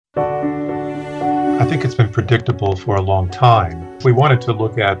I think it's been predictable for a long time. If we wanted to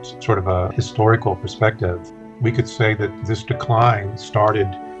look at sort of a historical perspective, we could say that this decline started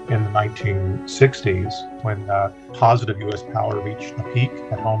in the 1960s when positive U.S. power reached a peak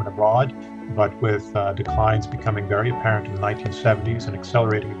at home and abroad, but with declines becoming very apparent in the 1970s and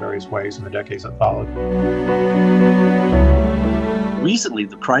accelerating in various ways in the decades that followed. Recently,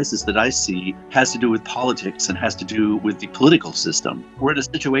 the crisis that I see has to do with politics and has to do with the political system. We're in a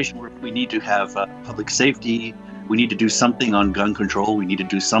situation where we need to have public safety. We need to do something on gun control. We need to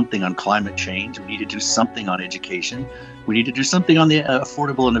do something on climate change. We need to do something on education. We need to do something on the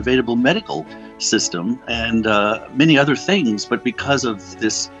affordable and available medical system and many other things. But because of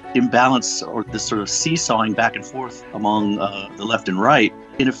this imbalance or this sort of seesawing back and forth among the left and right,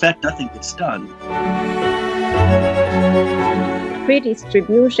 in effect, nothing gets done.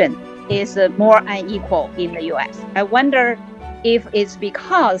 Redistribution is more unequal in the U.S. I wonder if it's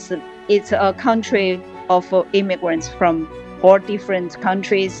because it's a country of immigrants from all different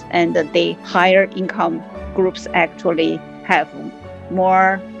countries and the higher income groups actually have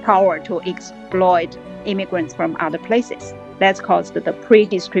more power to exploit immigrants from other places. That's caused the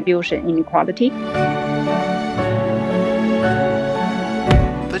pre-distribution inequality.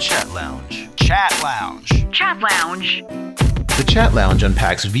 The Chat Lounge. Chat Lounge. Chat Lounge. The Chat Lounge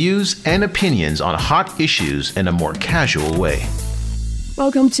unpacks views and opinions on hot issues in a more casual way.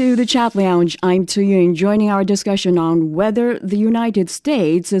 Welcome to the Chat Lounge. I'm Tuyun, joining our discussion on whether the United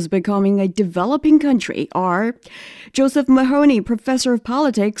States is becoming a developing country are Josef Mahoney, professor of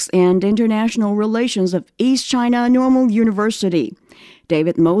politics and international relations of East China Normal University,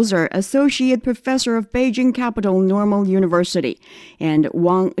 David Moser, associate professor of Beijing Capital Normal University, and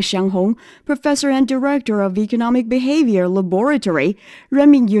Wang Xianghong, professor and director of economic behavior laboratory,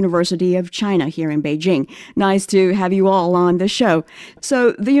 Renmin University of China here in Beijing. Nice to have you all on the show.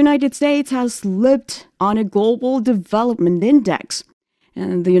 So the United States has slipped on a global development index,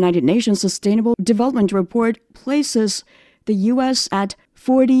 and the United Nations Sustainable Development Report places the U.S. at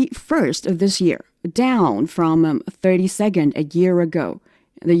 41st this year, down from 32nd a year ago.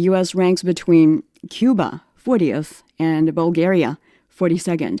 The U.S. ranks between Cuba, 40th, and Bulgaria,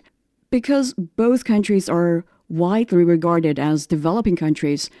 42nd. Because both countries are widely regarded as developing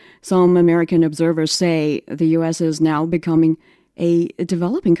countries, some American observers say the U.S. is now becoming a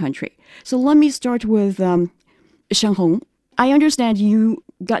developing country. So let me start with Xianghong. I understand you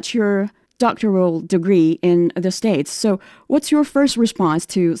got your doctoral degree in the States. So what's your first response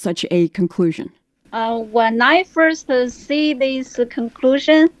to such a conclusion? When I first see this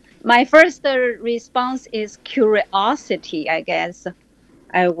conclusion, my first response is curiosity, I guess.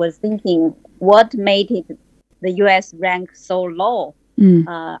 I was thinking, what made the U.S. rank so low?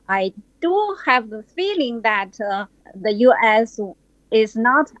 I do have the feeling that the U.S. is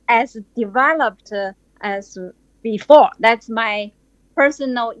not as developed as before. That's my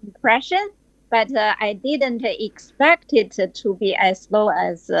personal impression, but I didn't expect it to be as low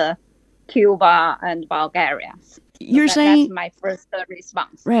as Cuba and Bulgaria. You're saying that's my first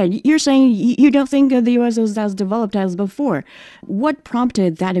response. Right. You're saying you don't think the U.S. is as developed as before. What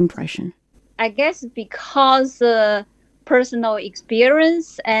prompted that impression? I guess because personal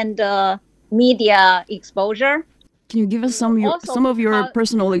experience and media exposure. Can you give us some of your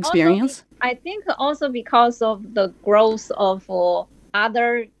personal experience? I think also because of the growth of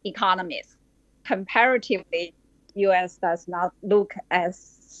other economies. Comparatively, U.S. does not look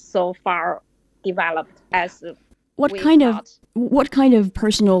as so far developed as what kind of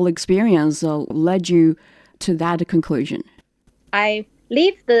personal experience led you to that conclusion? I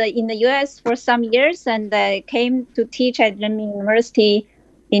lived in the U.S. for some years and I came to teach at Renmin University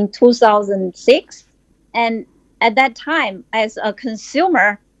in 2006. And at that time, as a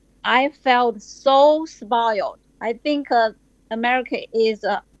consumer, I felt so spoiled. I think America is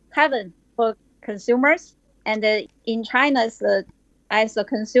heaven for consumers. And in China, as a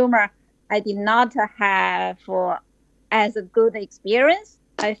consumer, I did not have as a good experience.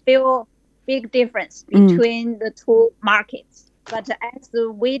 I feel big difference between the two markets. But as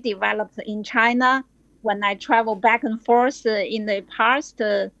we developed in China, when I travel back and forth in the past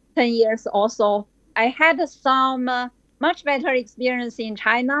 10 years also, I had some much better experience in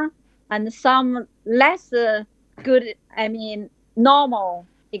China and some less good, normal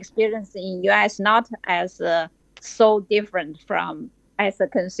experience in US, not as so different from as a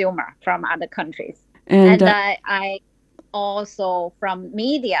consumer from other countries. And I also, from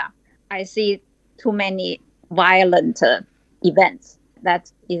media, I see too many violent events.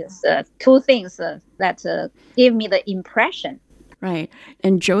 That is two things that give me the impression. Right.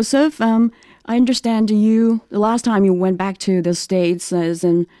 And Joseph, I understand the last time you went back to the States is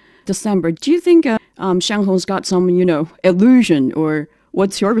in December. Do you think Xianghong's got some, illusion, or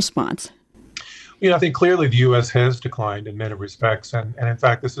what's your response? I think clearly the U.S. has declined in many respects, and in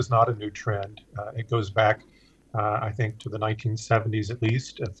fact, this is not a new trend. It goes back, I think, to the 1970s at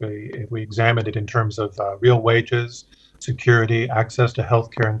least, if we examine it in terms of real wages, security, access to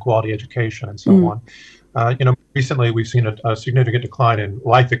healthcare and quality education, and so on. Recently we've seen a significant decline in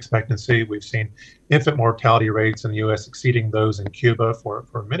life expectancy. We've seen infant mortality rates in the U.S. exceeding those in Cuba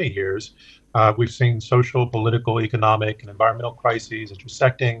for many years. We've seen social, political, economic, and environmental crises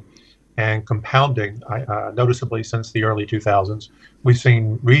intersecting and compounding noticeably since the early 2000s. We've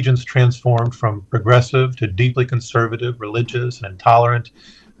seen regions transformed from progressive to deeply conservative, religious, and intolerant.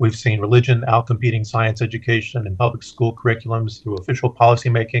 We've seen religion outcompeting science education and public school curriculums through official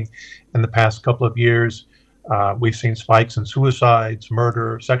policymaking in the past couple of years. We've seen spikes in suicides,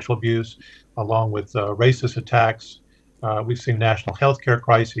 murder, sexual abuse, along with racist attacks. We've seen national healthcare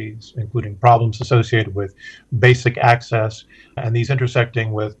crises, including problems associated with basic access, and these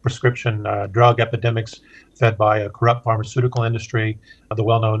intersecting with prescription drug epidemics fed by a corrupt pharmaceutical industry, the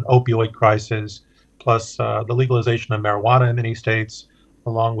well-known opioid crisis, plus the legalization of marijuana in many states,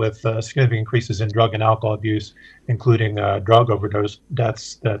 along with significant increases in drug and alcohol abuse, including drug overdose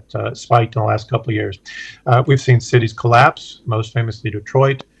deaths that spiked in the last couple of years. We've seen cities collapse, most famously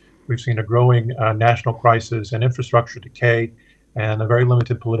Detroit. We've seen a growing national crisis and infrastructure decay, and a very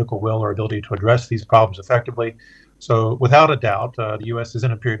limited political will or ability to address these problems effectively. So without a doubt, the U.S. is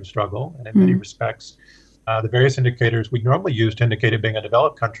in a period of struggle, and in many respects, the various indicators we normally use to indicate it being a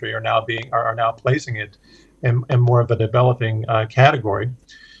developed country are now placing it in more of a developing category.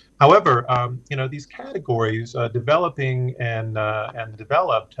 However, these categories, developing and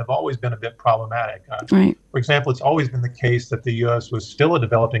developed, have always been a bit problematic. Right. For example, it's always been the case that the U.S. was still a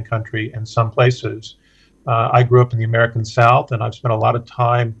developing country in some places. I grew up in the American South, and I've spent a lot of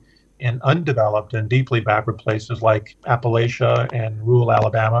time in undeveloped and deeply backward places like Appalachia and rural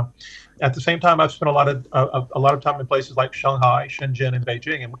Alabama. At the same time, I've spent a lot of time in places like Shanghai, Shenzhen, and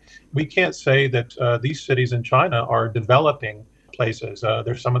Beijing, and we can't say that these cities in China are developing places.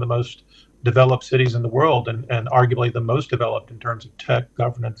 They're some of the most developed cities in the world, and arguably the most developed in terms of tech,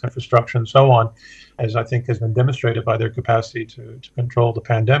 governance, infrastructure, and so on, as I think has been demonstrated by their capacity to control the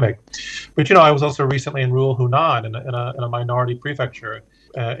pandemic. But I was also recently in rural Hunan, in a minority prefecture,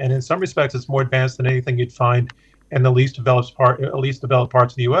 and in some respects, it's more advanced than anything you'd find in the least developed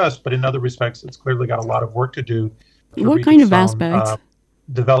parts of the U.S. But in other respects, it's clearly got a lot of work to do. What kind of aspects?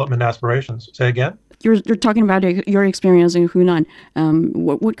 Development aspirations. Say again? You're talking about your experience in Hunan.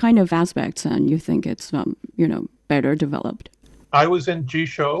 What kind of aspects you think it's better developed? I was in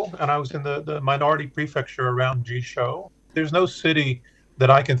Jishou, and I was in the minority prefecture around Jishou. There's no city that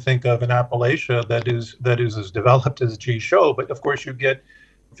I can think of in Appalachia that is as developed as Jishou. But of course, you get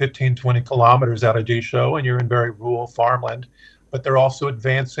 15, 20 kilometers out of Jishou, and you're in very rural farmland. But they're also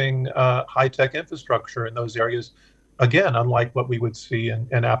advancing high-tech infrastructure in those areas. Again, unlike what we would see in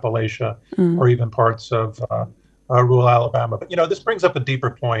Appalachia or even parts of rural Alabama. But, this brings up a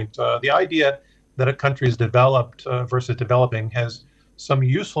deeper point. The idea that a country is developed versus developing has some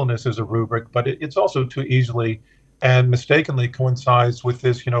usefulness as a rubric, but it's also too easily and mistakenly coincides with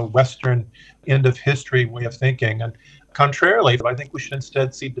this, Western end of history way of thinking. And contrarily, I think we should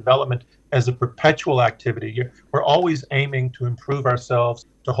instead see development as a perpetual activity. We're always aiming to improve ourselves,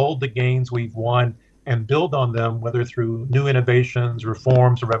 to hold the gains we've won and build on them, whether through new innovations,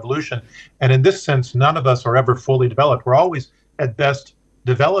 reforms, or revolution. And in this sense, none of us are ever fully developed. We're always, at best,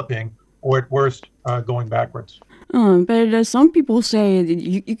 developing, or at worst, going backwards. But some people say that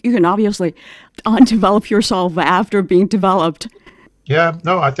you can obviously undevelop yourself after being developed. Yeah,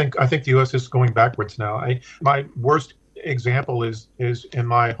 no, I think the U.S. is going backwards now. My worst example is in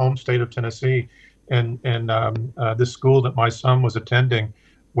my home state of Tennessee, and this school that my son was attending,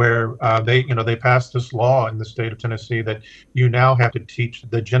 where they passed this law in the state of Tennessee that you now have to teach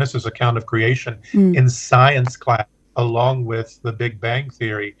the Genesis account of creation in science class along with the Big Bang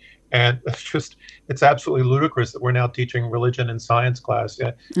Theory. And it's absolutely ludicrous that we're now teaching religion in science class.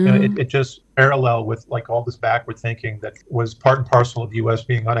 It just parallel with like all this backward thinking that was part and parcel of the U.S.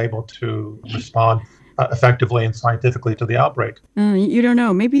 being unable to respond effectively and scientifically to the outbreak. You don't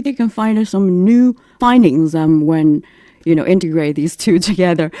know. Maybe they can find some new findings when integrate these two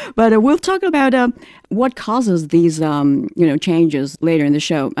together. But we'll talk about what causes these changes later in the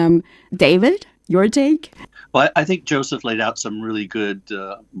show. David, your take? Well, I think Joseph laid out some really good,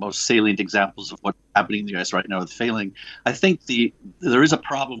 most salient examples of what's happening in the U.S. right now with failing. I think there is a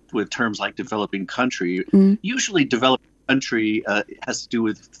problem with terms like developing country. Usually developing country has to do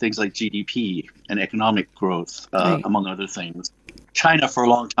with things like GDP and economic growth, Right. among other things. China, for a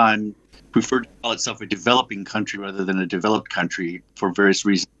long time, preferred to call itself a developing country rather than a developed country for various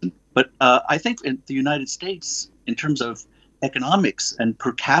reasons. But I think in the United States, in terms of economics and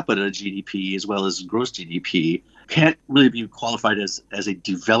per capita GDP as well as gross GDP, can't really be qualified as a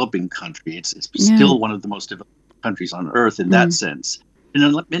developing country. It's still one of the most developed countries on earth in that sense. And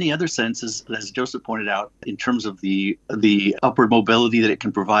in many other senses, as Joseph pointed out, in terms of the upward mobility that it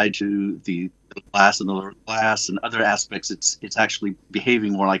can provide to the middle class and the lower class and other aspects, it's actually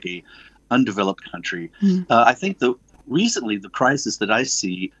behaving more like a undeveloped country. I think recently the crisis that I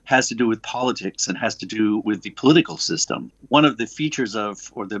see has to do with politics and has to do with the political system. One of the features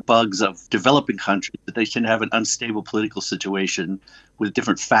or the bugs of developing countries is that they tend to have an unstable political situation with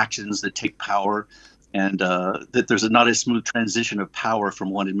different factions that take power, and that there's not a smooth transition of power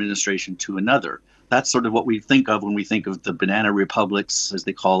from one administration to another. That's sort of what we think of when we think of the banana republics, as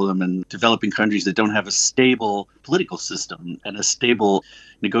they call them, and developing countries that don't have a stable political system and a stable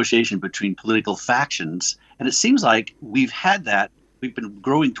negotiation between political factions. And it seems like we've had that. We've been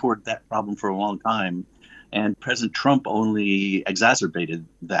growing toward that problem for a long time. And President Trump only exacerbated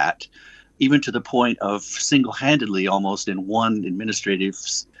that, even to the point of single-handedly, almost in one administrative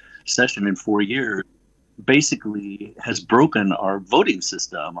session in 4 years, basically has broken our voting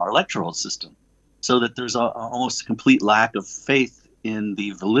system, our electoral system, so that there's almost a complete lack of faith in the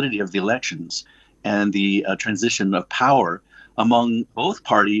validity of the elections and the transition of power among both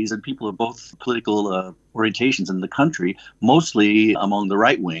parties and people of both political orientations in the country, mostly among the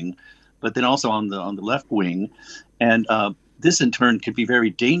right wing, but then also on the left wing. And this in turn could be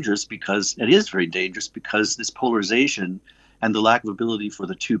very dangerous because this polarization and the lack of ability for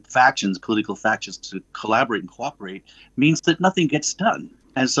the two political factions, to collaborate and cooperate means that nothing gets done.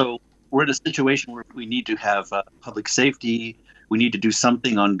 And so we're in a situation where we need to have public safety. We need to do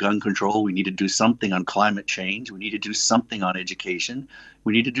something on gun control. We need to do something on climate change. We need to do something on education.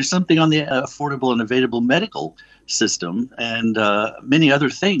 We need to do something on the affordable and available medical system and many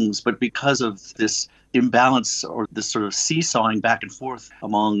other things. But because of this imbalance or this sort of seesawing back and forth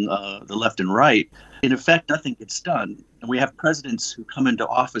among the left and right, in effect, nothing gets done. And we have presidents who come into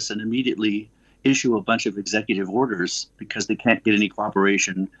office and immediately issue a bunch of executive orders because they can't get any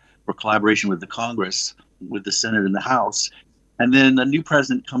cooperation or collaboration with the Congress, with the Senate and the House. And then a new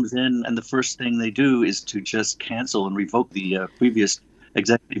president comes in, and the first thing they do is to just cancel and revoke the previous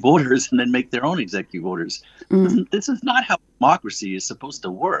executive orders and then make their own executive orders. This is not how democracy is supposed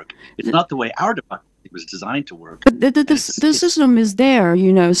to work. It's not the way our democracy was designed to work. But the system is there,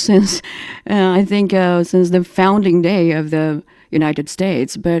 since I think since the founding day of the United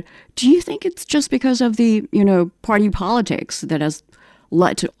States. But do you think it's just because of the party politics that has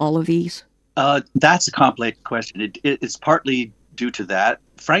led to all of these? That's a complex question. It's partly due to that.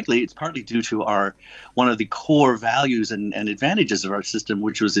 Frankly, it's partly due to one of the core values and advantages of our system,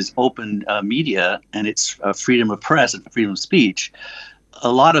 which was its open media and its freedom of press and freedom of speech.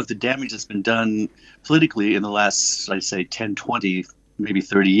 A lot of the damage that's been done politically in the last, I'd say, 10, 20, maybe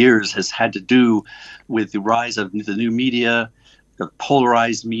 30 years has had to do with the rise of the new media, the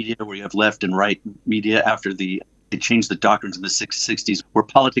polarized media, where you have left and right media after they changed the doctrines in the 60s, where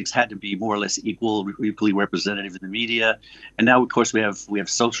politics had to be more or less equally representative in the media. And now, of course, we have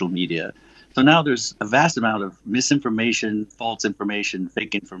social media. So now there's a vast amount of misinformation, false information,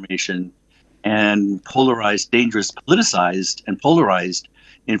 fake information, and polarized, dangerous, politicized and polarized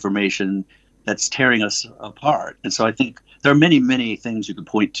information that's tearing us apart. And so I think there are many, many things you could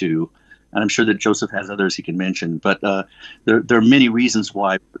point to, and I'm sure that Joseph has others he can mention, but there are many reasons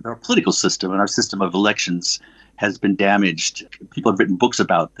why our political system and our system of elections has been damaged. People have written books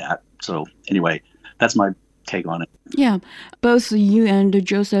about that. So anyway, that's my take on it. Yeah, both you and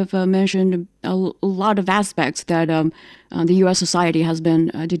Joseph mentioned a lot of aspects that the U.S. society has been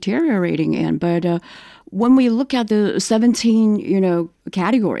deteriorating in. But when we look at the 17,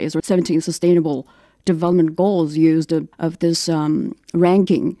 categories or 17 sustainable development goals used of this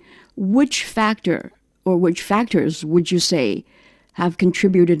ranking, which factor or which factors would you say have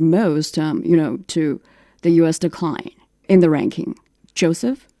contributed most, to the U.S. decline in the ranking?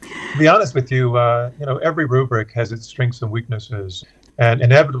 Joseph? To be honest with you, every rubric has its strengths and weaknesses, and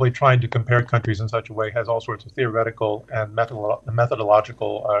inevitably trying to compare countries in such a way has all sorts of theoretical and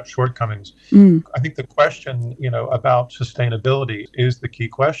methodological shortcomings. I think the question, about sustainability is the key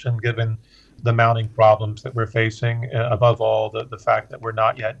question, given the mounting problems that we're facing, above all, the fact that we're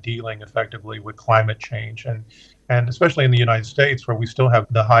not yet dealing effectively with climate change, and especially in the United States, where we still have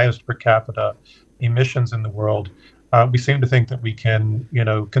the highest per capita emissions in the world. We seem to think that we can,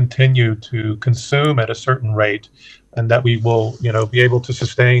 continue to consume at a certain rate and that we will, be able to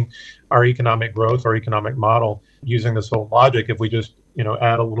sustain our economic growth, our economic model using this whole logic if we just,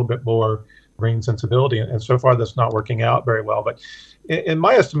 add a little bit more green sensibility. And so far, that's not working out very well. But in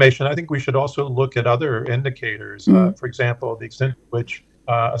my estimation, I think we should also look at other indicators. For example, the extent to which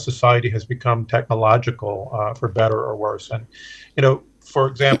a society has become technological, for better or worse. And, for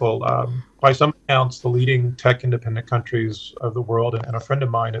example, by some accounts, the leading tech-independent countries of the world, and a friend of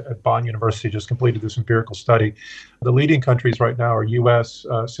mine at Bonn University just completed this empirical study, the leading countries right now are U.S.,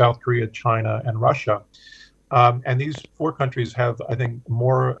 South Korea, China, and Russia. And these four countries have, I think,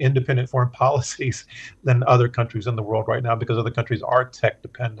 more independent foreign policies than other countries in the world right now because other countries are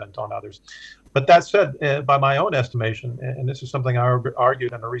tech-dependent on others. But that said, by my own estimation, and this is something I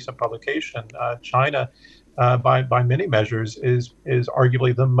argued in a recent publication, China, by many measures, is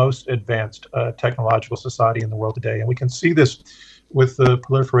arguably the most advanced technological society in the world today. And we can see this with the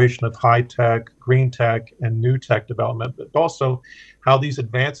proliferation of high tech, green tech, and new tech development, but also how these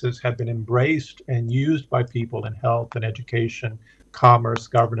advances have been embraced and used by people in health and education, commerce,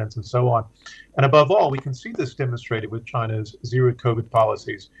 governance, and so on. And above all, we can see this demonstrated with China's zero COVID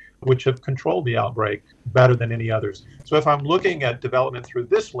policies, which have controlled the outbreak better than any others. So if I'm looking at development through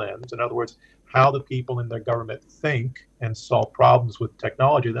this lens, in other words, how the people in their government think and solve problems with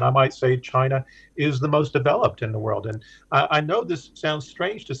technology, then I might say China is the most developed in the world. And I know this sounds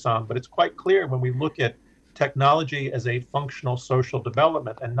strange to some, but it's quite clear when we look at technology as a functional social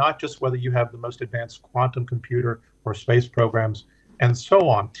development and not just whether you have the most advanced quantum computer or space programs and so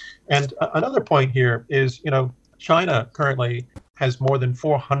on. And another point here is, China currently has more than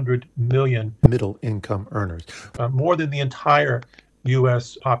 400 million middle income earners, more than the entire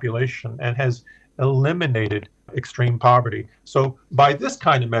U.S. population, and has eliminated extreme poverty. So by this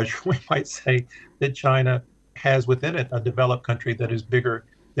kind of measure, we might say that China has within it a developed country that is bigger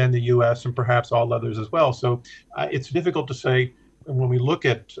than the U.S. and perhaps all others as well. So it's difficult to say when we look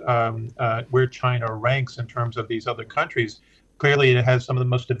at where China ranks in terms of these other countries. Clearly, it has some of the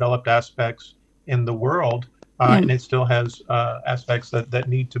most developed aspects in the world. And it still has aspects that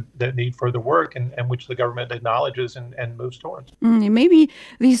need further work and which the government acknowledges and moves towards. Maybe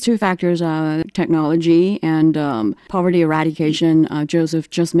these two factors, technology and poverty eradication,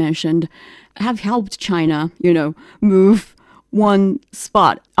 Joseph just mentioned, have helped China, move one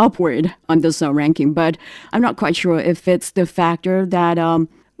spot upward on this ranking. But I'm not quite sure if it's the factor that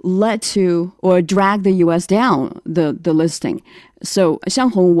led to or dragged the U.S. down the listing. So,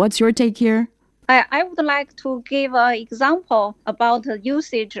 Xianghong, what's your take here? I would like to give an example about the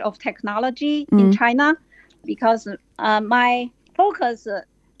usage of technology in China, because my focus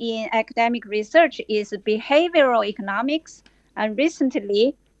in academic research is behavioral economics. And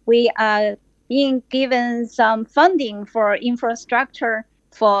recently, we are being given some funding for infrastructure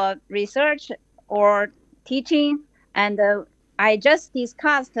for research or teaching. And I just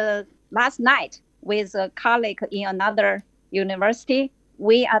discussed last night with a colleague in another university.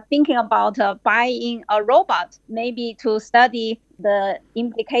 We are thinking about buying a robot, maybe to study the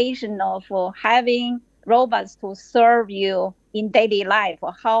implication of having robots to serve you in daily life,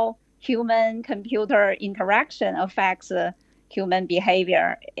 how human-computer interaction affects human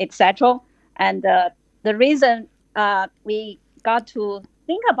behavior, etc. And the reason we got to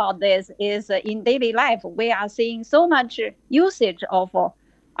think about this is in daily life, we are seeing so much usage of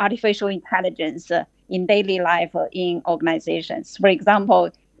artificial intelligence in daily life in organizations. For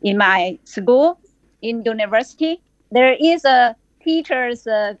example, in my school, in university, there is a teacher's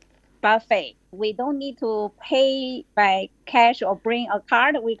buffet. We don't need to pay by cash or bring a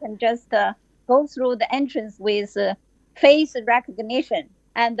card. We can just go through the entrance with face recognition.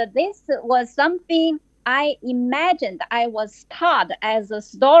 And this was something I imagined I was taught as a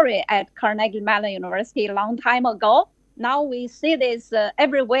story at Carnegie Mellon University a long time ago. Now we see this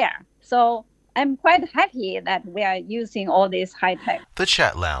everywhere. So I'm quite happy that we are using all this high tech. The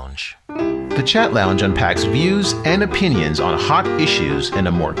Chat Lounge. The Chat Lounge unpacks views and opinions on hot issues in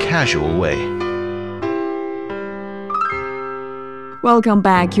a more casual way. Welcome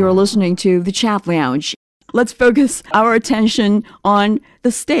back. You're listening to The Chat Lounge. Let's focus our attention on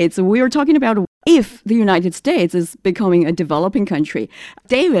the States. We are talking about if the United States is becoming a developing country.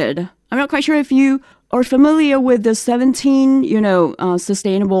 David, I'm not quite sure if you are familiar with the 17,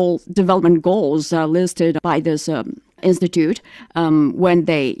 sustainable development goals listed by this institute when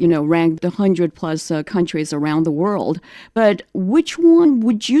they, ranked the 100 plus countries around the world. But which one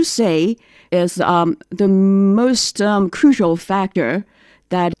would you say is the most crucial factor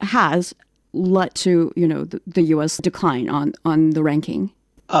that has led to, the U.S. decline on the ranking?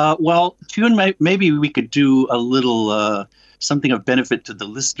 Well, Tune, maybe we could do a little something of benefit to the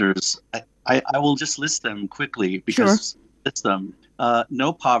listeners, I will just list them quickly because list them.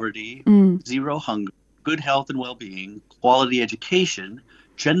 No poverty, zero hunger, good health and well-being, quality education,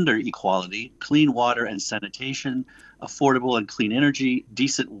 gender equality, clean water and sanitation, affordable and clean energy,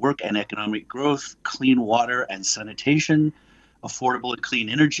 decent work and economic growth, clean water and sanitation, affordable and clean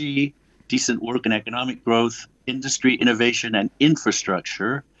energy, decent work and economic growth, industry, innovation, and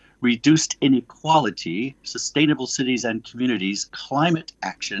infrastructure, reduced inequality, sustainable cities and communities, climate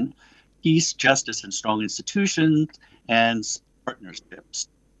action, peace, justice, and strong institutions, and partnerships.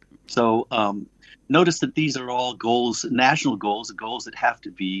 So notice that these are all goals, national goals that have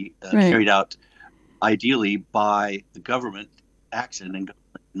to be carried out ideally by the government action and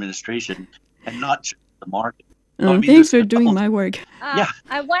government administration and not just the market. Thanks for doing my work.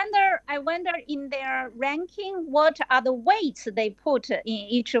 I wonder in their ranking, what are the weights they put in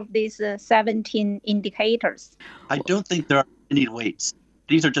each of these 17 indicators? I don't think there are any weights.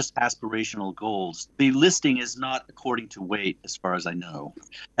 These are just aspirational goals. The listing is not according to weight, as far as I know.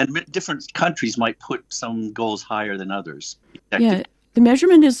 And different countries might put some goals higher than others. Yeah, the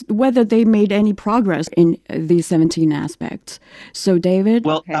measurement is whether they made any progress in these 17 aspects. So, David?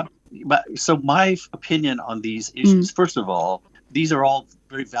 Well, so my opinion on these issues, first of all, these are all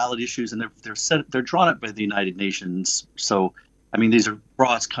very valid issues, and they're drawn up by the United Nations. So, I mean, these are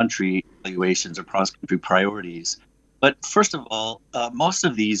cross-country evaluations or cross-country priorities. But first of all, most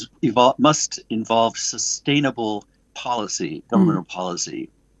of these must involve sustainable policy, governmental policy,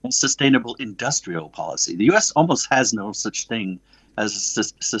 and sustainable industrial policy. The U.S. almost has no such thing as a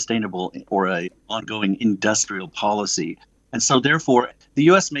sustainable or an ongoing industrial policy. And so, therefore, the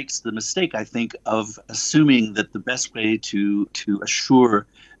U.S. makes the mistake, I think, of assuming that the best way to assure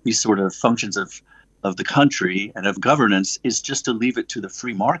these sort of functions of the country and of governance is just to leave it to the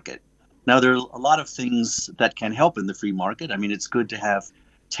free market. Now, there are a lot of things that can help in the free market. I mean, it's good to have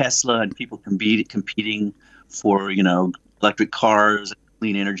Tesla and people competing for, electric cars,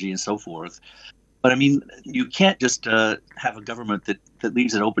 clean energy, and so forth. But I mean, you can't just have a government that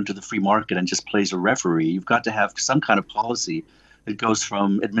leaves it open to the free market and just plays a referee. You've got to have some kind of policy that goes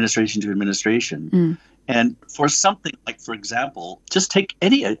from administration to administration. And for something like, for example, just take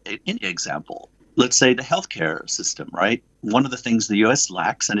any example. Let's say the healthcare system, right? One of the things the U.S.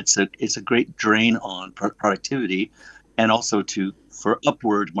 lacks, and it's a great drain on productivity, and also for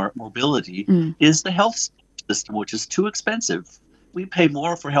upward mobility, is the health system, which is too expensive. We pay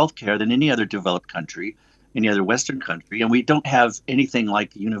more for healthcare than any other developed country, any other Western country, and we don't have anything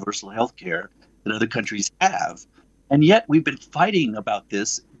like universal healthcare that other countries have. And yet we've been fighting about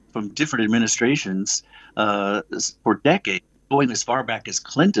this from different administrations for decades, going as far back as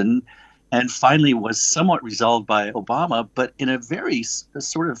Clinton, and finally was somewhat resolved by Obama, but in a very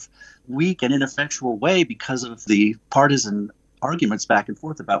sort of weak and ineffectual way because of the partisan arguments back and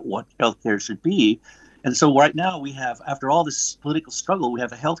forth about what healthcare should be. And so right now we have, after all this political struggle, we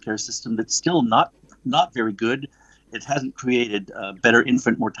have a healthcare system that's still not very good. It hasn't created better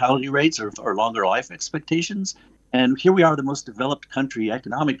infant mortality rates or longer life expectations. And here we are, the most developed country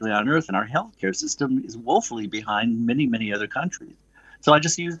economically on earth, and our healthcare system is woefully behind many, many other countries. So I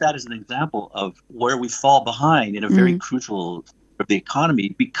just use that as an example of where we fall behind in a very crucial of the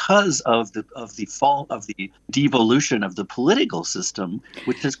economy because of the fall of the devolution of the political system,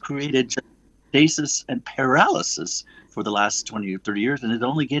 which has created stasis and paralysis for the last 20 or 30 years, and it's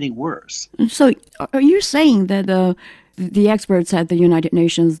only getting worse. So are you saying that the experts at the United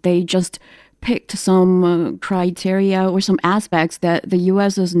Nations, they just picked some criteria or some aspects that the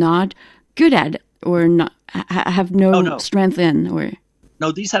U.S. is not good at or not have no strength in? Or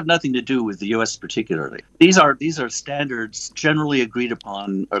No, these have nothing to do with the U.S. particularly. These are standards generally agreed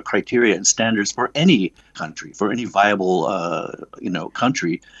upon, criteria and standards for any country, for any viable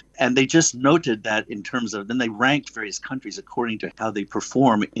country. And they just noted that in terms of, then they ranked various countries according to how they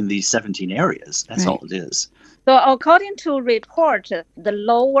perform in these 17 areas. That's all it is. So according to report, the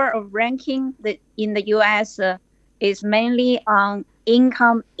lower of ranking in the U.S. Is mainly on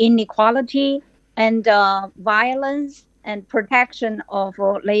income inequality and violence and protection of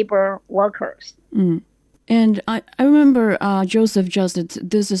labor workers. And I remember Joseph just said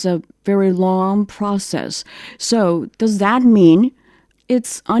this is a very long process. So does that mean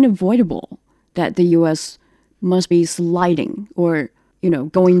it's unavoidable that the U.S. must be sliding or,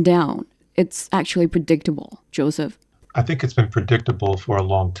 going down? It's actually predictable, Joseph. I think it's been predictable for a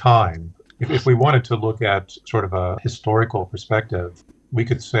long time. If we wanted to look at sort of a historical perspective, we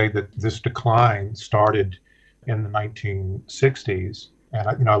could say that this decline started in the 1960s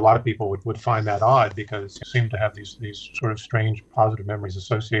And a lot of people would find that odd because they seem to have these sort of strange positive memories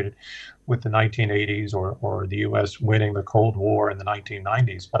associated with the 1980s or the U.S. winning the Cold War in the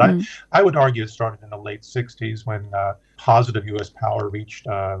 1990s. But I would argue it started in the late 60s when positive U.S. power reached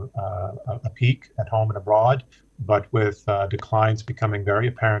a peak at home and abroad, but with declines becoming very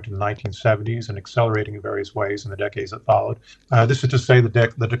apparent in the 1970s and accelerating in various ways in the decades that followed. This is to say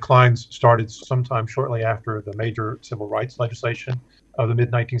the declines started sometime shortly after the major civil rights legislation of the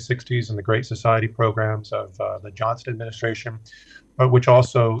mid-1960s and the Great Society programs of the Johnson administration, but which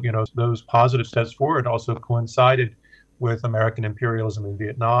also, those positive steps forward also coincided with American imperialism in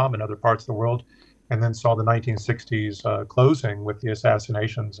Vietnam and other parts of the world, and then saw the 1960s closing with the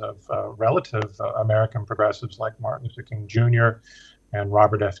assassinations of relative American progressives like Martin Luther King Jr. and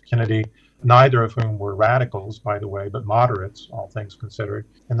Robert F. Kennedy, neither of whom were radicals, by the way, but moderates, all things considered.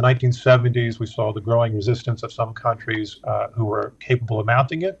 In the 1970s, we saw the growing resistance of some countries who were capable of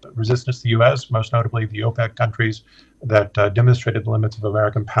mounting it, resistance to the U.S., most notably the OPEC countries that demonstrated the limits of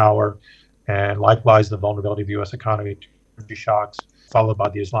American power, and likewise the vulnerability of the U.S. economy to energy shocks, followed by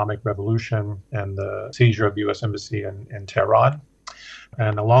the Islamic Revolution and the seizure of the U.S. Embassy in Tehran.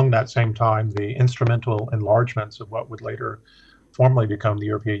 And along that same time, the instrumental enlargements of what would later formally become the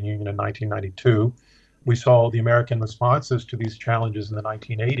European Union in 1992. We saw the American responses to these challenges in the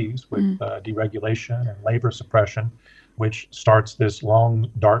 1980s with deregulation and labor suppression, which starts this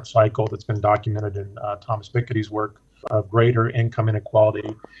long, dark cycle that's been documented in Thomas Piketty's work of greater income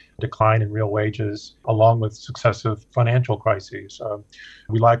inequality, decline in real wages, along with successive financial crises.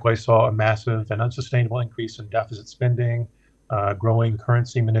 We likewise saw a massive and unsustainable increase in deficit spending, growing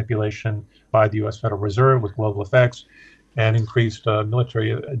currency manipulation by the U.S. Federal Reserve with global effects, and increased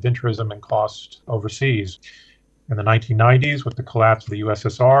military adventurism and cost overseas. In the 1990s, with the collapse of the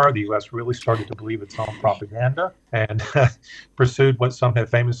USSR, the U.S. really started to believe its own propaganda and pursued what some have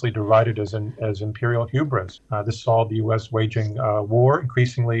famously derided as imperial hubris. This saw the U.S. waging war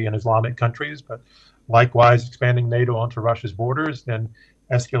increasingly in Islamic countries, but likewise expanding NATO onto Russia's borders, then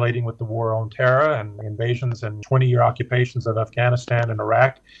escalating with the war on terror and invasions and 20-year occupations of Afghanistan and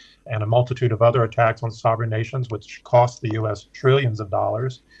Iraq, and a multitude of other attacks on sovereign nations, which cost the U.S. trillions of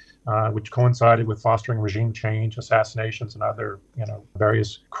dollars, which coincided with fostering regime change, assassinations, and other,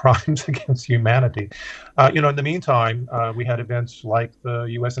 various crimes against humanity. In the meantime, we had events like the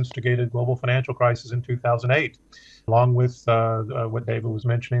U.S. instigated global financial crisis in 2008, along with what David was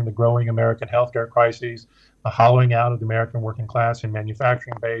mentioning, the growing American healthcare crises, the hollowing out of the American working class and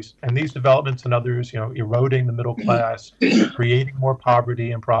manufacturing base, and these developments and others, eroding the middle class, creating more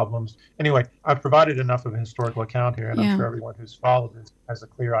poverty and problems. Anyway, I've provided enough of a historical account here, and I'm sure everyone who's followed this has a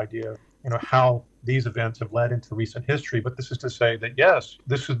clear idea, how these events have led into recent history. But this is to say that, yes,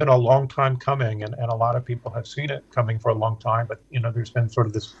 this has been a long time coming, and a lot of people have seen it coming for a long time. But, there's been sort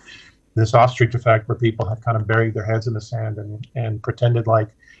of this ostrich effect where people have kind of buried their heads in the sand and pretended like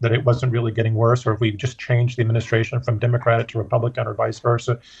that it wasn't really getting worse, or if we just changed the administration from Democratic to Republican or vice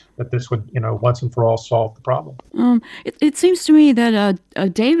versa, that this would, once and for all solve the problem. It seems to me that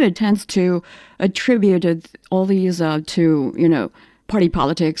David tends to attribute all these to, party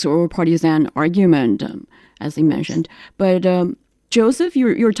politics or partisan argument, as he mentioned. But Joseph,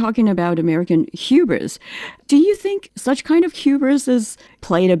 you're talking about American hubris. Do you think such kind of hubris has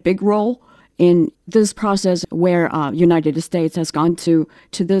played a big role in this process where United States has gone to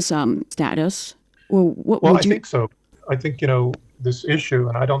this status? Well, I think so. I think, this issue,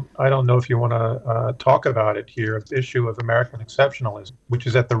 and I don't know if you want to talk about it here, the issue of American exceptionalism, which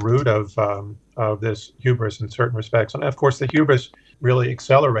is at the root of this hubris in certain respects. And of course, the hubris really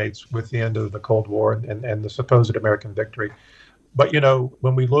accelerates with the end of the Cold War and the supposed American victory. But,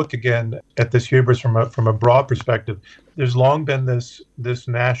 when we look again at this hubris from a broad perspective, there's long been this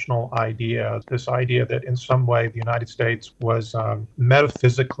national idea, this idea that in some way the United States was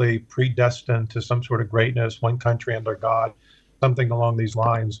metaphysically predestined to some sort of greatness, one country under God, something along these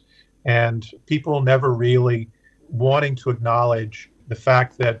lines. And people never really wanting to acknowledge the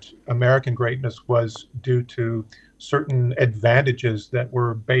fact that American greatness was due to certain advantages that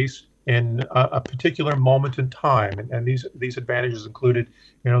were based in a particular moment in time. And these advantages included,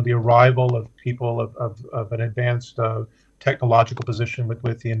 the arrival of people of an advanced technological position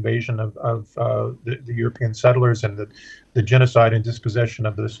with the invasion of the European settlers and the genocide and dispossession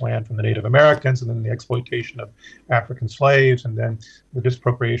of this land from the Native Americans, and then the exploitation of African slaves, and then the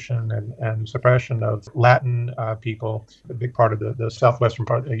disappropriation and suppression of Latin people, a big part of the southwestern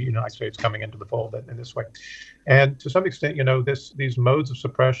part of the United States coming into the fold in this way. And to some extent, these modes of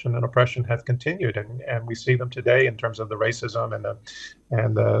suppression and oppression have continued, and we see them today in terms of the racism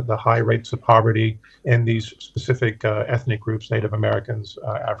and the high rates of poverty in these specific ethnic groups: Native Americans,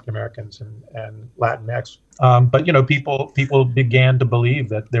 African Americans, and Latinx. But people began to believe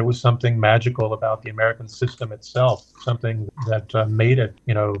that there was something magical about the American system itself, something that made it,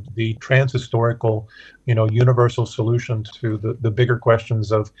 the transhistorical, universal solution to the bigger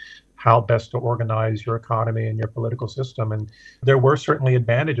questions of how best to organize your economy and your political system. And there were certainly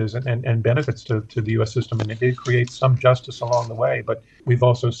advantages and benefits to the U.S. system, and it did create some justice along the way. But we've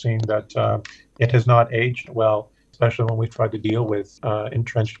also seen that it has not aged well, especially when we've tried to deal with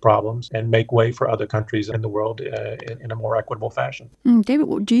entrenched problems and make way for other countries in the world in a more equitable fashion. David,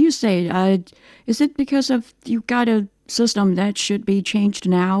 what do you say? Is it because of you got a system that should be changed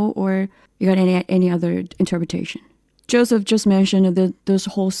now, or you got any other interpretation? Joseph just mentioned that this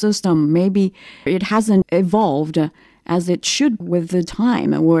whole system, maybe it hasn't evolved as it should with the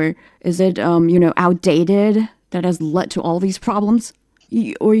time, or is it, outdated that has led to all these problems?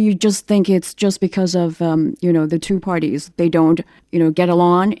 Or you just think it's just because of, the two parties, they don't, get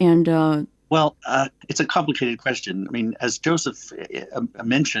along and... Well, it's a complicated question. I mean, as Joseph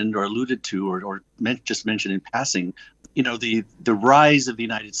mentioned or alluded to or just mentioned in passing, the rise of the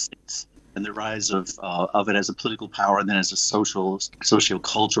United States and the rise of it as a political power and then as a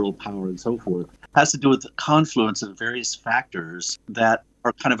socio-cultural power and so forth has to do with the confluence of various factors that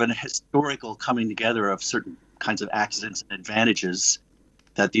are kind of an historical coming together of certain kinds of accidents and advantages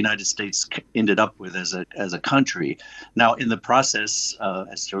that the United States ended up with as a country. Now, in the process,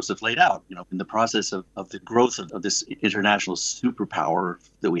 as Joseph laid out, in the process of the growth of this international superpower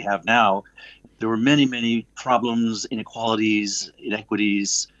that we have now, there were many, many problems, inequalities,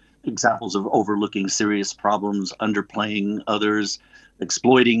 inequities, examples of overlooking serious problems, underplaying others,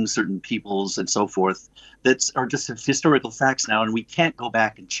 exploiting certain peoples and so forth, that are just historical facts now, and we can't go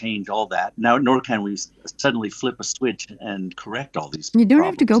back and change all that now, nor can we suddenly flip a switch and correct all these You don't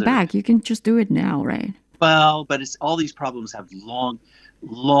problems. have to go back. You can just do it now, right? Well, but all these problems have long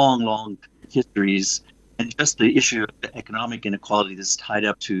histories, and just the issue of the economic inequality that's tied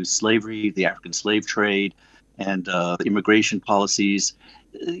up to slavery, the African slave trade, and the immigration policies.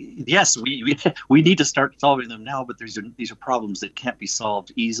 Yes, we need to start solving them now, but these are problems that can't be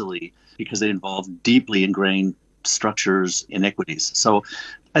solved easily because they involve deeply ingrained structures, inequities. So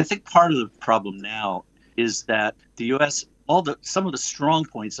I think part of the problem now is that the U.S., some of the strong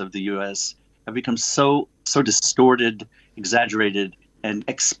points of the U.S. have become so distorted, exaggerated, and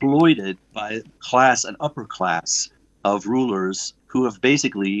exploited by class and upper class of rulers who have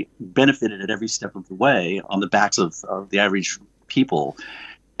basically benefited at every step of the way on the backs of the average people,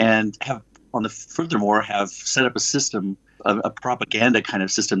 and furthermore have set up a system, a propaganda kind of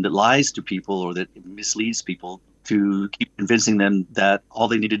system that lies to people or that misleads people to keep convincing them that all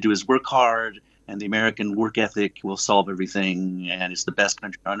they need to do is work hard and the American work ethic will solve everything and it's the best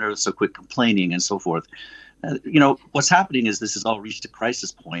country on earth, so quit complaining and so forth. What's happening is this has all reached a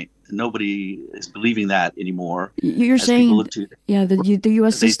crisis point. Nobody is believing that anymore. You're saying, the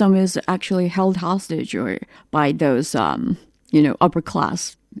U.S. system is actually held hostage by those, upper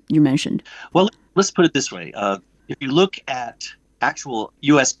class you mentioned. Well, let's put it this way. If you look at actual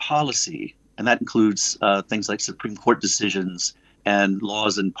U.S. policy, and that includes things like Supreme Court decisions and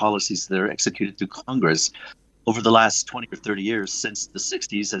laws and policies that are executed through Congress over the last 20 or 30 years since the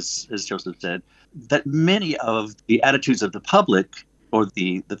 60s, as Joseph said, that many of the attitudes of the public or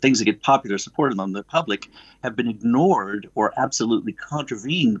the things that get popular support among the public have been ignored or absolutely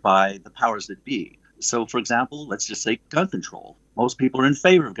contravened by the powers that be. So, for example, let's just say gun control. Most people are in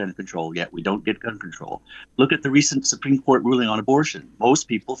favor of gun control, yet we don't get gun control. Look at the recent Supreme Court ruling on abortion. Most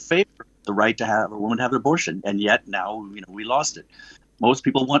people favor the right to have a woman have an abortion, and yet now we lost it. Most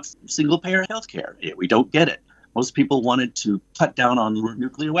people want single-payer health care, yet we don't get it. Most people wanted to cut down on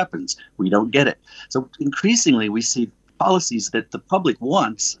nuclear weapons. We don't get it. So increasingly, we see policies that the public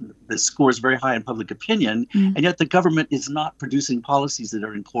wants that scores very high in public opinion, and yet the government is not producing policies that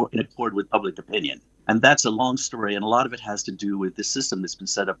are in accord with public opinion. And that's a long story, and a lot of it has to do with the system that's been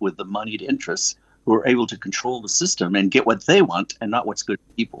set up with the moneyed interests who are able to control the system and get what they want and not what's good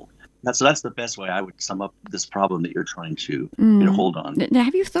for people. So that's the best way I would sum up this problem that you're trying to hold on. Now,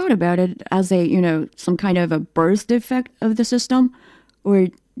 have you thought about it as a, some kind of a birth defect of the system? Or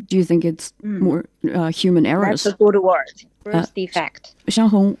do you think it's more human errors? That's a good word, birth defect.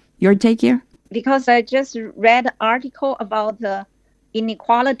 Xianghong, your take here? because I just read an article about the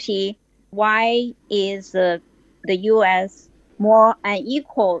inequality. Why is the U.S. more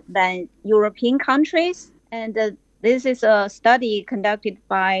unequal than European countries? And this is a study conducted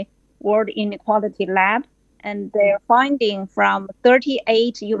by World Inequality Lab, and their finding from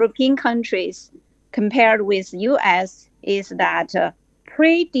 38 European countries compared with U.S. is that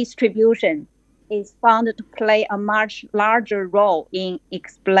pre-distribution is found to play a much larger role in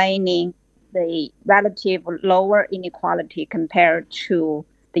explaining the relative lower inequality compared to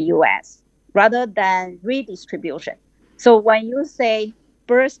the U.S. rather than redistribution. So when you say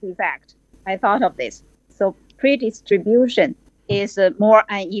birth defect, I thought of this. So pre-distribution is more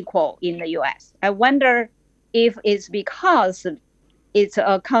unequal in the U.S. I wonder if it's because it's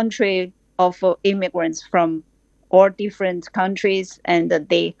a country of immigrants from all different countries, and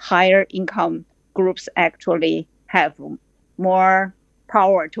the higher income groups actually have more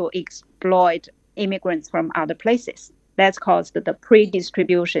power to exploit immigrants from other places. That's caused the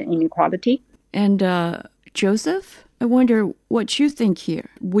pre-distribution inequality. And Joseph, I wonder what you think here.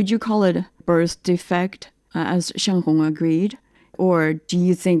 Would you call it birth defect, as Xianghong agreed? Or do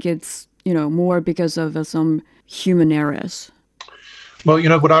you think it's, more because of some human errors? Well,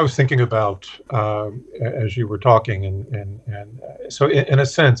 what I was thinking about as you were talking, and so in a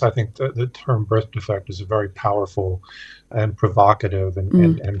sense, I think the term birth defect is a very powerful and provocative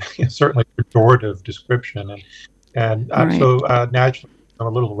and certainly pejorative description. And Right. So naturally, I'm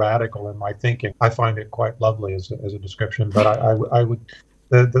a little radical in my thinking. I find it quite lovely as a description, but I would.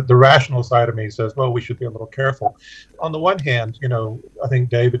 The rational side of me says, well, we should be a little careful. On the one hand, I think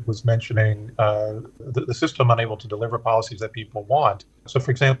David was mentioning the system unable to deliver policies that people want. So,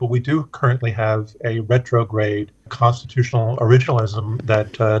 for example, we do currently have a retrograde constitutional originalism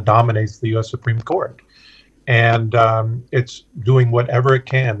that dominates the U.S. Supreme Court. And it's doing whatever it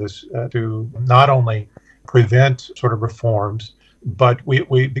can to not only prevent sort of reforms, but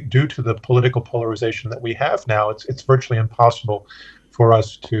we due to the political polarization that we have now, it's virtually impossible for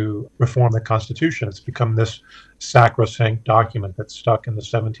us to reform the Constitution. It's become this sacrosanct document that's stuck in the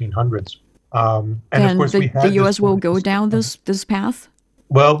 1700s. And of course, the U.S. will go down this path?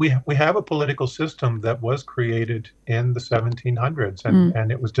 Well, we have a political system that was created in the 1700s, and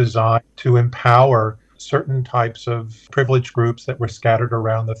it was designed to empower certain types of privileged groups that were scattered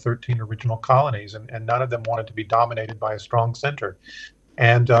around the 13 original colonies, and none of them wanted to be dominated by a strong center.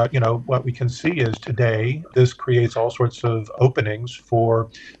 And, what we can see is today, this creates all sorts of openings for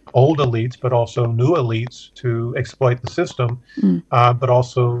old elites, but also new elites to exploit the system, but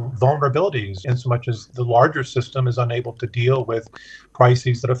also vulnerabilities in so much as the larger system is unable to deal with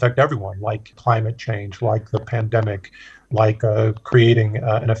crises that affect everyone, like climate change, like the pandemic, like creating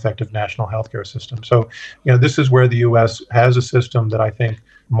an effective national healthcare system. So, this is where the U.S. has a system that I think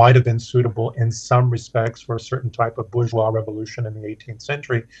might have been suitable in some respects for a certain type of bourgeois revolution in the 18th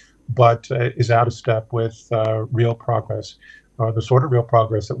century, but is out of step with real progress, or the sort of real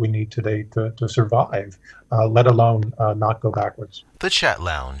progress that we need today to survive, let alone not go backwards. The Chat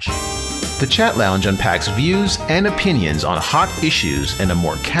Lounge. The Chat Lounge unpacks views and opinions on hot issues in a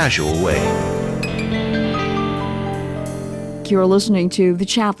more casual way. You're listening to The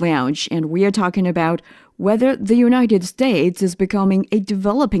Chat Lounge, and we are talking about whether the United States is becoming a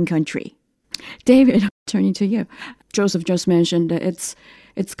developing country. David, turning to you. Joseph just mentioned that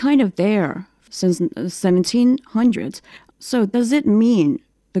it's kind of there since the 1700s. So does it mean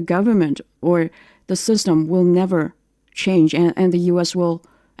the government or the system will never change and the U.S. will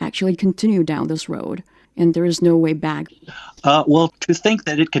actually continue down this road and there is no way back? Well, to think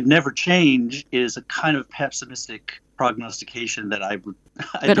that it could never change is a kind of pessimistic prognostication that I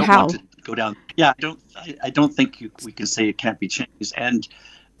don't want to go down. Yeah, I don't think we can say it can't be changed. And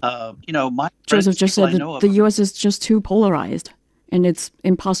my Joseph just said that the U.S. is just too polarized, and it's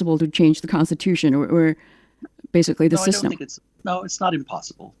impossible to change the Constitution or basically the system. I don't think it's not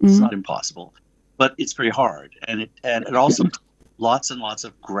impossible. It's not impossible, but it's very hard, and it also lots and lots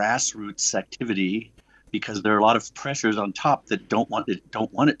of grassroots activity, because there are a lot of pressures on top that don't want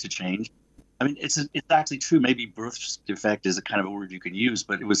it to change. I mean, it's actually true. Maybe birth defect is a kind of a word you can use,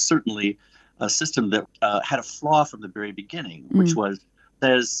 but it was certainly a system that had a flaw from the very beginning, which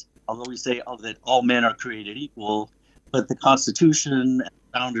says, although we say that all men are created equal, but the Constitution and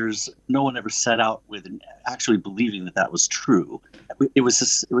founders, no one ever set out with actually believing that was true. It was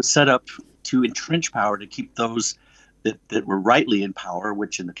set up to entrench power, to keep those that were rightly in power,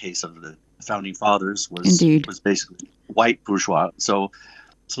 which in the case of the founding fathers was basically white bourgeois. So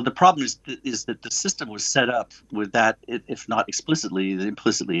the problem is that the system was set up with that, if not explicitly, then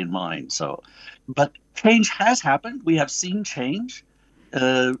implicitly in mind. So, but change has happened. We have seen change.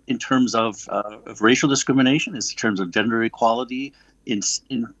 in terms of racial discrimination, in terms of gender equality, in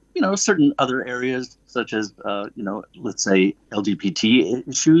certain other areas such as let's say LGBT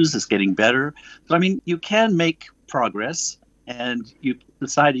issues is getting better. So I mean, you can make progress, and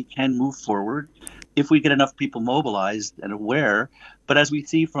society can move forward if we get enough people mobilized and aware. But as we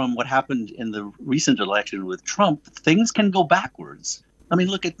see from what happened in the recent election with Trump, things can go backwards. I mean,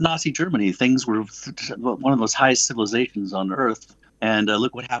 look at Nazi Germany. Things were one of the most highest civilizations on earth. And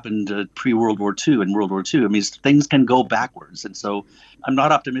look what happened pre-World War II and World War II. I mean, things can go backwards. And so I'm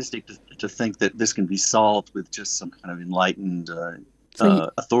not optimistic to think that this can be solved with just some kind of enlightened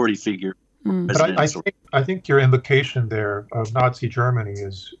authority figure. But I think your invocation there of Nazi Germany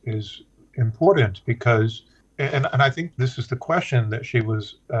is important because, and I think this is the question that she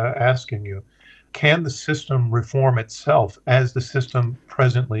was asking you, can the system reform itself as the system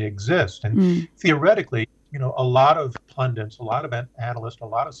presently exists? And theoretically, a lot of pundits, a lot of analysts, a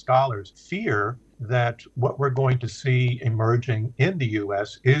lot of scholars fear that what we're going to see emerging in the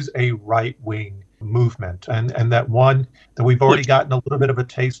U.S. is a right-wing movement, and that we've already gotten a little bit of a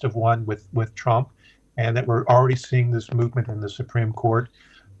taste of one with Trump, and that we're already seeing this movement in the Supreme Court,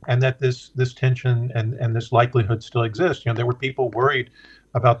 and that this tension and this likelihood still exists. There were people worried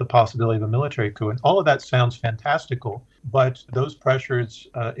about the possibility of a military coup, and all of that sounds fantastical, but those pressures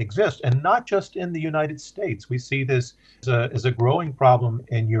exist, and not just in the United States. We see this as a growing problem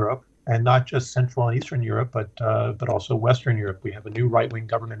in Europe, and not just Central and Eastern Europe, but also Western Europe. We have a new right-wing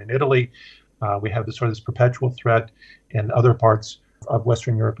government in Italy. We have this perpetual threat in other parts of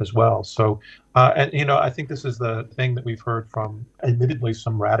Western Europe as well. So, I think this is the thing that we've heard from, admittedly,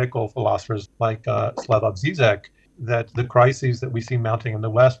 some radical philosophers like Slavoj Zizek, that the crises that we see mounting in the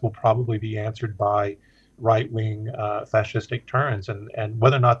West will probably be answered by right-wing fascistic turns. And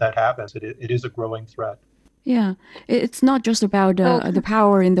whether or not that happens, it is a growing threat. Yeah, it's not just about the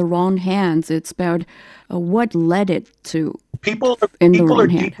power in the wrong hands. It's about what led it to. People are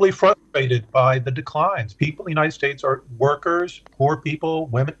deeply frustrated by the declines. People in the United States are workers, poor people,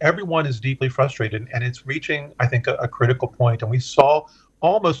 women. Everyone is deeply frustrated, and it's reaching, I think, a critical point. And we saw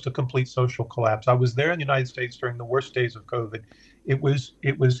almost a complete social collapse. I was there in the United States during the worst days of COVID. It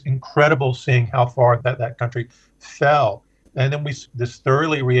was incredible seeing how far that country fell. And then this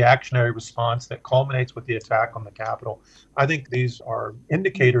thoroughly reactionary response that culminates with the attack on the Capitol. I think these are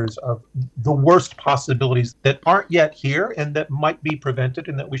indicators of the worst possibilities that aren't yet here and that might be prevented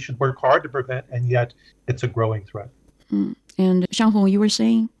and that we should work hard to prevent, and yet it's a growing threat. And Xianghong, you were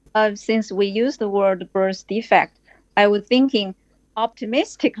saying? Since we use the word birth defect, I was thinking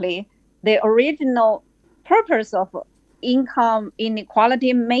optimistically, the original purpose of income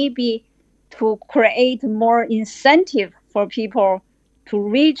inequality may be to create more incentive for people to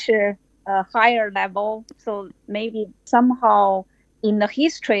reach a higher level. So maybe somehow in the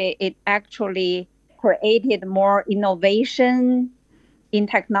history, it actually created more innovation in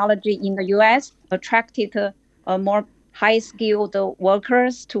technology in the U.S., attracted more high-skilled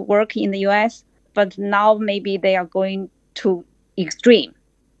workers to work in the U.S. But now maybe they are going to extreme.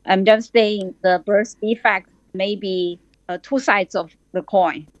 I'm just saying the birth defect may be two sides of the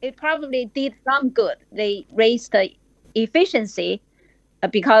coin. It probably did some good. They raised the efficiency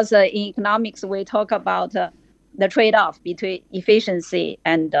because in economics we talk about the trade-off between efficiency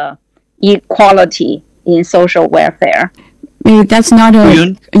and equality in social welfare. Maybe that's not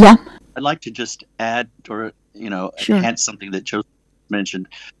a... Yeah. I'd like to just add or, Sure. enhance something that Joseph mentioned.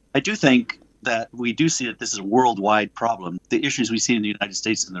 I do think that we do see that this is a worldwide problem. The issues we see in the United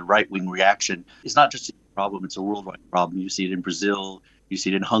States and the right-wing reaction is not just a problem, it's a worldwide problem. You see it in Brazil, you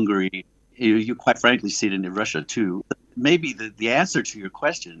see it in Hungary, you quite frankly see it in Russia too. Maybe the answer to your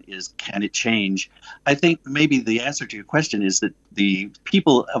question is, can it change? I think maybe the answer to your question is that the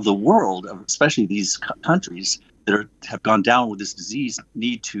people of the world, especially these countries that have gone down with this disease,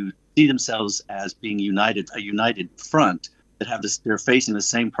 need to see themselves as being united, a united front that they're facing the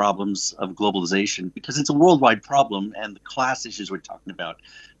same problems of globalization, because it's a worldwide problem, and the class issues we're talking about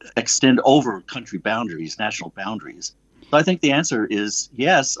extend over country boundaries, national boundaries. So I think the answer is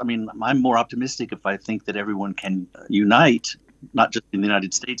yes. I mean, I'm more optimistic if I think that everyone can unite, not just in the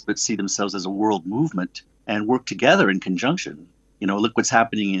United States, but see themselves as a world movement and work together in conjunction. Look what's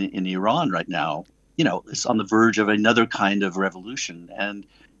happening in Iran right now. It's on the verge of another kind of revolution. And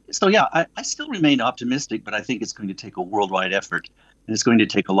so, yeah, I still remain optimistic, but I think it's going to take a worldwide effort, and it's going to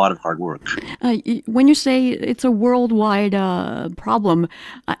take a lot of hard work. When you say it's a worldwide problem,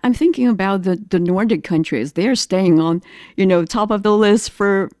 I'm thinking about the Nordic countries. They're staying on, top of the list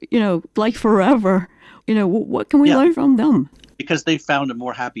for, like forever. What can we learn from them? Because they found a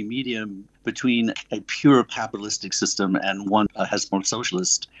more happy medium between a pure capitalistic system and one that has more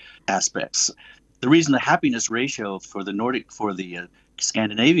socialist aspects. The reason the happiness ratio for the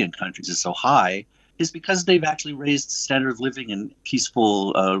Scandinavian countries is so high is because they've actually raised standard of living and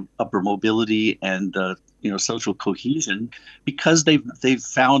peaceful upper mobility and social cohesion, because they've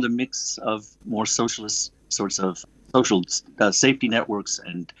found a mix of more socialist sorts of social safety networks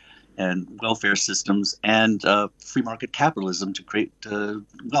and welfare systems and free market capitalism to create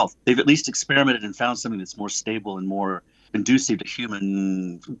wealth. They've at least experimented and found something that's more stable and more conducive to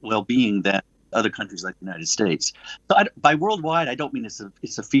human well-being than other countries like the United States. So by worldwide, I don't mean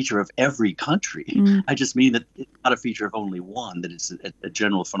it's a feature of every country. I just mean that it's not a feature of only one, that it's a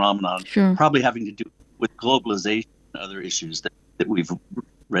general phenomenon, probably having to do with globalization and other issues that we've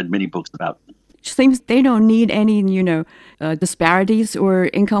read many books about. It seems they don't need any, disparities or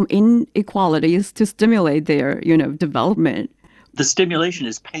income inequalities to stimulate their, development. The stimulation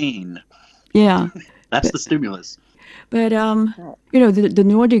is pain. Yeah. That's the stimulus. But, the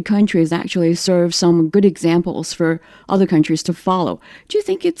Nordic countries actually serve some good examples for other countries to follow. Do you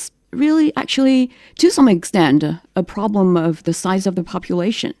think it's really actually, to some extent, a problem of the size of the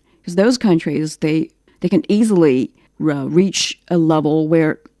population? Because those countries, they can easily reach a level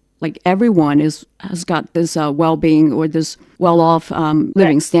where everyone has got this well-being or this well-off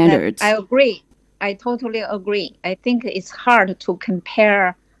living standards. I agree. I totally agree. I think it's hard to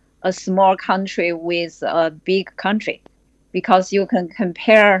compare a small country with a big country, because you can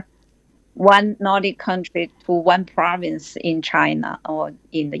compare one Nordic country to one province in China or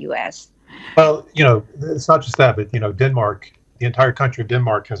in the US. Well, it's not just that, but, Denmark, the entire country of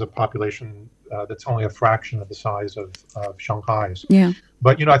Denmark has a population that's only a fraction of the size of Shanghai's. Yeah.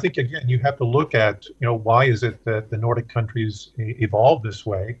 But, I think, again, you have to look at, why is it that the Nordic countries evolved this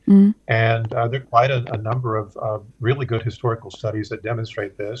way? And there are quite a number of really good historical studies that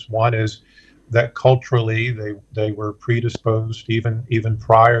demonstrate this. One is that culturally they were predisposed even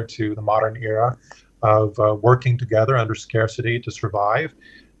prior to the modern era of working together under scarcity to survive.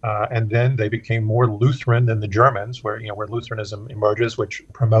 And then they became more Lutheran than the Germans, where Lutheranism emerges, which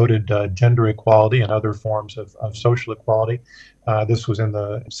promoted gender equality and other forms of social equality. This was in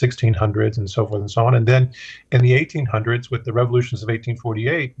the 1600s and so forth and so on. And then in the 1800s, with the revolutions of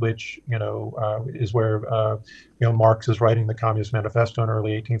 1848, which is where Marx is writing the Communist Manifesto in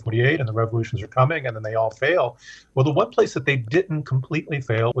early 1848, and the revolutions are coming, and then they all fail. Well, the one place that they didn't completely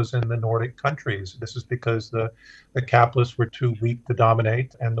fail was in the Nordic countries. This is because the capitalists were too weak to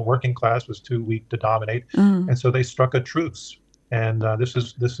dominate, and the working class was too weak to dominate, and so they struck a truce. And this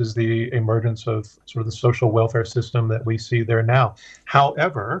is the emergence of sort of the social welfare system that we see there now.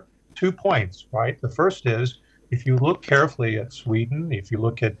 However, 2 points, right? The first is, if you look carefully at Sweden, if you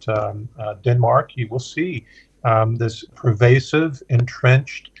look at Denmark, you will see this pervasive,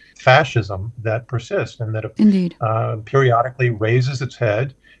 entrenched fascism that persists and that periodically raises its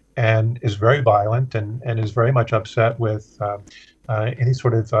head and is very violent and is very much upset with any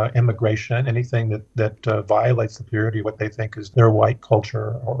sort of immigration, anything that violates the purity of what they think is their white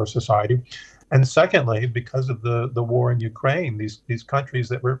culture or society. And secondly, because of the war in Ukraine, these countries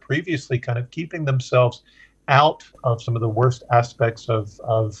that were previously kind of keeping themselves out of some of the worst aspects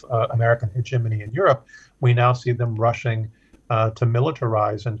of American hegemony in Europe, we now see them rushing to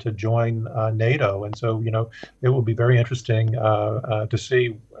militarize and to join NATO. And so, it will be very interesting to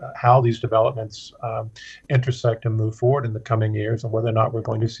see how these developments intersect and move forward in the coming years, and whether or not we're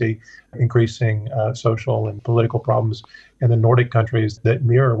going to see increasing social and political problems in the Nordic countries that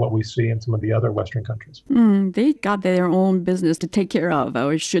mirror what we see in some of the other Western countries. They got their own business to take care of,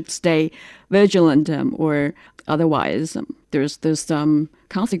 or should stay vigilant, or otherwise there's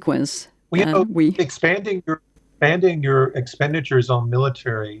consequence. Expanding your expenditures on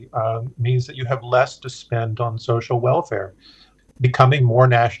military means that you have less to spend on social welfare. Becoming more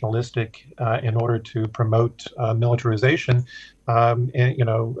nationalistic in order to promote militarization,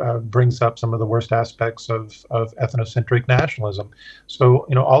 brings up some of the worst aspects of ethnocentric nationalism. So,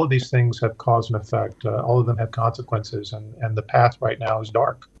 all of these things have cause and effect. All of them have consequences, and the path right now is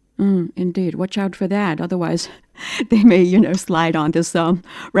dark. Indeed. Watch out for that. Otherwise, they may, slide on this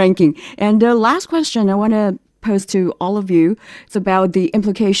ranking. And the last question I want to pose to all of you, it's about the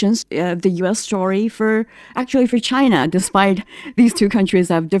implications of the U.S. story for China, despite these two countries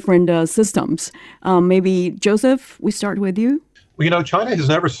have different systems. Maybe, Joseph, we start with you. Well, China has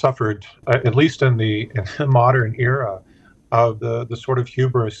never suffered, at least in the modern era, of the sort of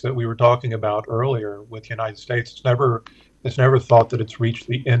hubris that we were talking about earlier with the United States. It's never thought that it's reached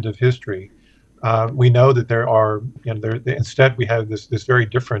the end of history. We know that there are, instead we have this very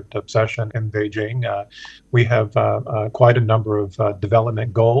different obsession in Beijing. We have quite a number of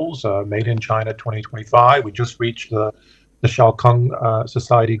development goals, made in China 2025. We just reached the Xiaokeng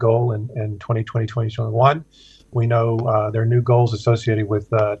Society goal in 2020, 2021. We know there are new goals associated with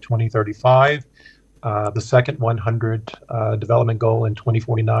 2035, the second 100 development goal in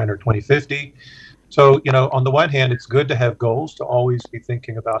 2049 or 2050. So, on the one hand, it's good to have goals, to always be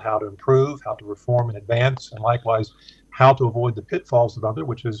thinking about how to improve, how to reform and advance, and likewise, how to avoid the pitfalls of other,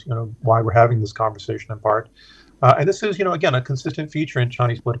 which is, why we're having this conversation in part. And this is, again, a consistent feature in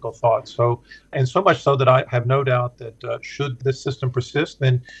Chinese political thought. So, and so much so that I have no doubt that should this system persist,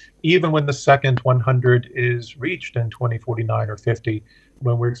 then even when the second 100 is reached in 2049 or 50,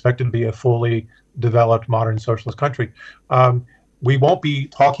 when we're expected to be a fully developed modern socialist country, we won't be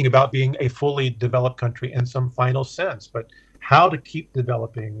talking about being a fully developed country in some final sense, but how to keep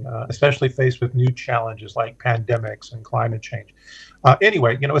developing, especially faced with new challenges like pandemics and climate change.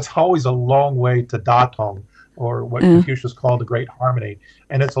 Anyway, it's always a long way to Datong, or what Confucius called the Great Harmony,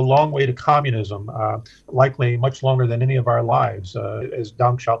 and it's a long way to communism, likely much longer than any of our lives, as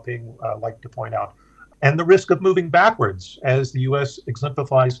Deng Xiaoping liked to point out. And the risk of moving backwards, as the U.S.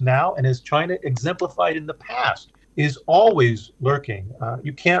 exemplifies now and as China exemplified in the past, is always lurking.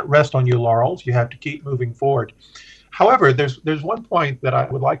 You can't rest on your laurels. You have to keep moving forward. However, there's one point that I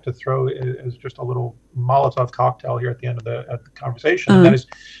would like to throw as just a little Molotov cocktail here at the end of the conversation. And that is,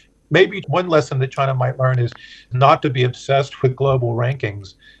 maybe one lesson that China might learn is not to be obsessed with global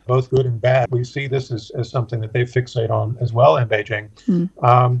rankings, both good and bad. We see this as something that they fixate on as well in Beijing.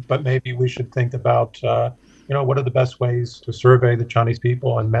 But maybe we should think about what are the best ways to survey the Chinese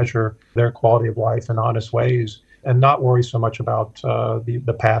people and measure their quality of life in honest ways, and not worry so much about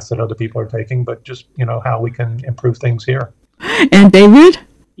the paths that other people are taking, but just, how we can improve things here. And David?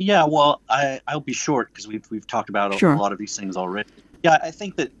 Yeah, well, I'll be short because we've talked about a lot of these things already. Yeah, I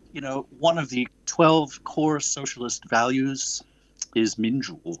think that, one of the 12 core socialist values is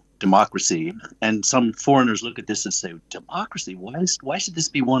minzhu, democracy. And some foreigners look at this and say, democracy? Why should this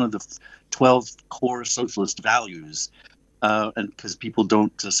be one of the 12 core socialist values? And because people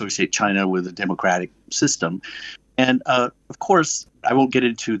don't associate China with a democratic system. And of course, I won't get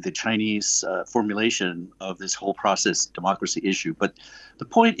into the Chinese formulation of this whole process democracy issue. But the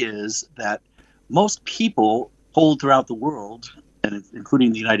point is that most people polled throughout the world, and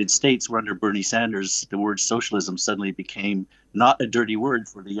including the United States, where under Bernie Sanders, the word socialism suddenly became not a dirty word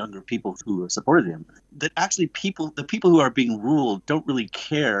for the younger people who supported him. That actually the people who are being ruled don't really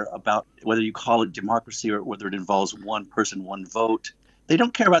care about whether you call it democracy or whether it involves one person, one vote. They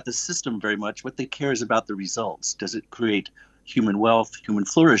don't care about the system very much. What they care is about the results. Does it create human wealth, human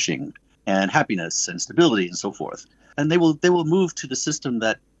flourishing, and happiness and stability and so forth? And they will move to the system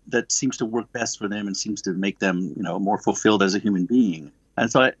that seems to work best for them and seems to make them, more fulfilled as a human being. And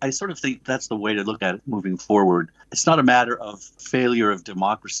so I sort of think that's the way to look at it moving forward. It's not a matter of failure of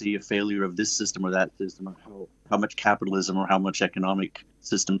democracy, a failure of this system or that system, or how much capitalism or how much economic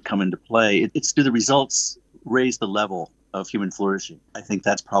system come into play. It's do the results raise the level of human flourishing? I think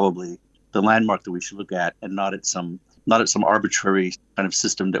that's probably the landmark that we should look at, and not at some arbitrary kind of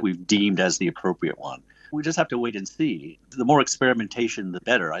system that we've deemed as the appropriate one. We just have to wait and see. The more experimentation, the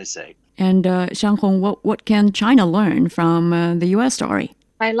better, I say. And Xianghong, what can China learn from the U.S. story?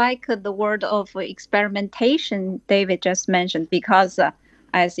 I like the word of experimentation David just mentioned, because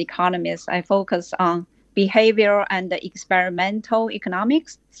as economist, I focus on behavioral and experimental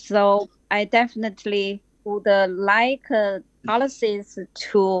economics. So I definitely would like policies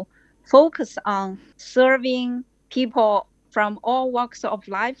to focus on serving people from all walks of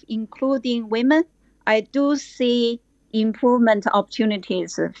life, including women. I do see improvement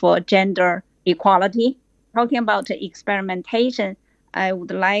opportunities for gender equality. Talking about experimentation, I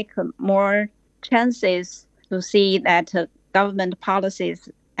would like more chances to see that government policies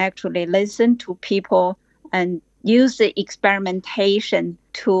actually listen to people and use the experimentation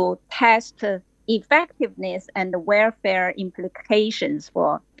to test effectiveness and welfare implications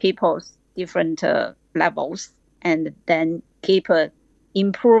for people's different levels, and then keep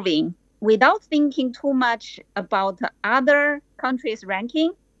improving without thinking too much about other countries'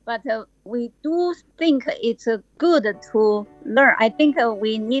 ranking. But we do think it's good to learn. I think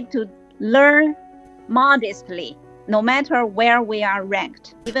we need to learn modestly, no matter where we are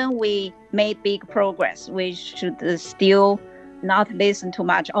ranked. Even we made big progress, we should still not listen too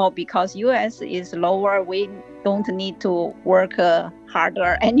much. Because US is lower, we don't need to work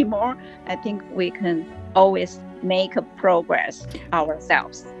harder anymore. I think we can always make progress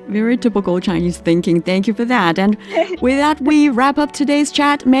ourselves. Very typical Chinese thinking. Thank you for that. And with that, we wrap up today's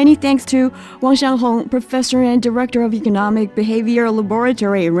chat. Many thanks to Wang Xianghong, Professor and Director of Economic Behavior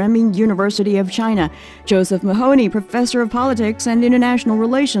Laboratory, Renmin University of China, Josef Mahoney, Professor of Politics and International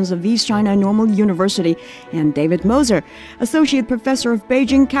Relations of East China Normal University, and David Moser, Associate Professor of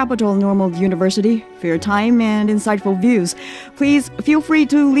Beijing Capital Normal University, for your time and insightful views. Please feel free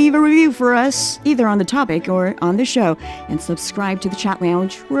to leave a review for us, either on the topic or on the show, and subscribe to the Chat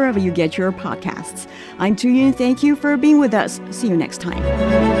Lounge wherever you get your podcasts. I'm Tu Yun. Thank you for being with us. See you next time.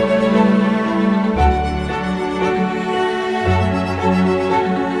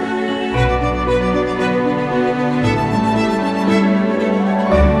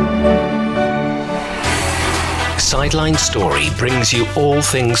 Sideline Story brings you all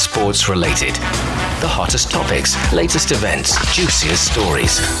things sports related. The hottest topics, latest events, juiciest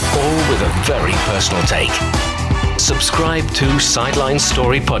stories, all with a very personal take. Subscribe to Sideline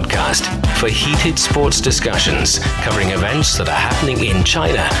Story Podcast for heated sports discussions covering events that are happening in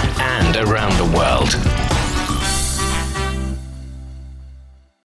China and around the world.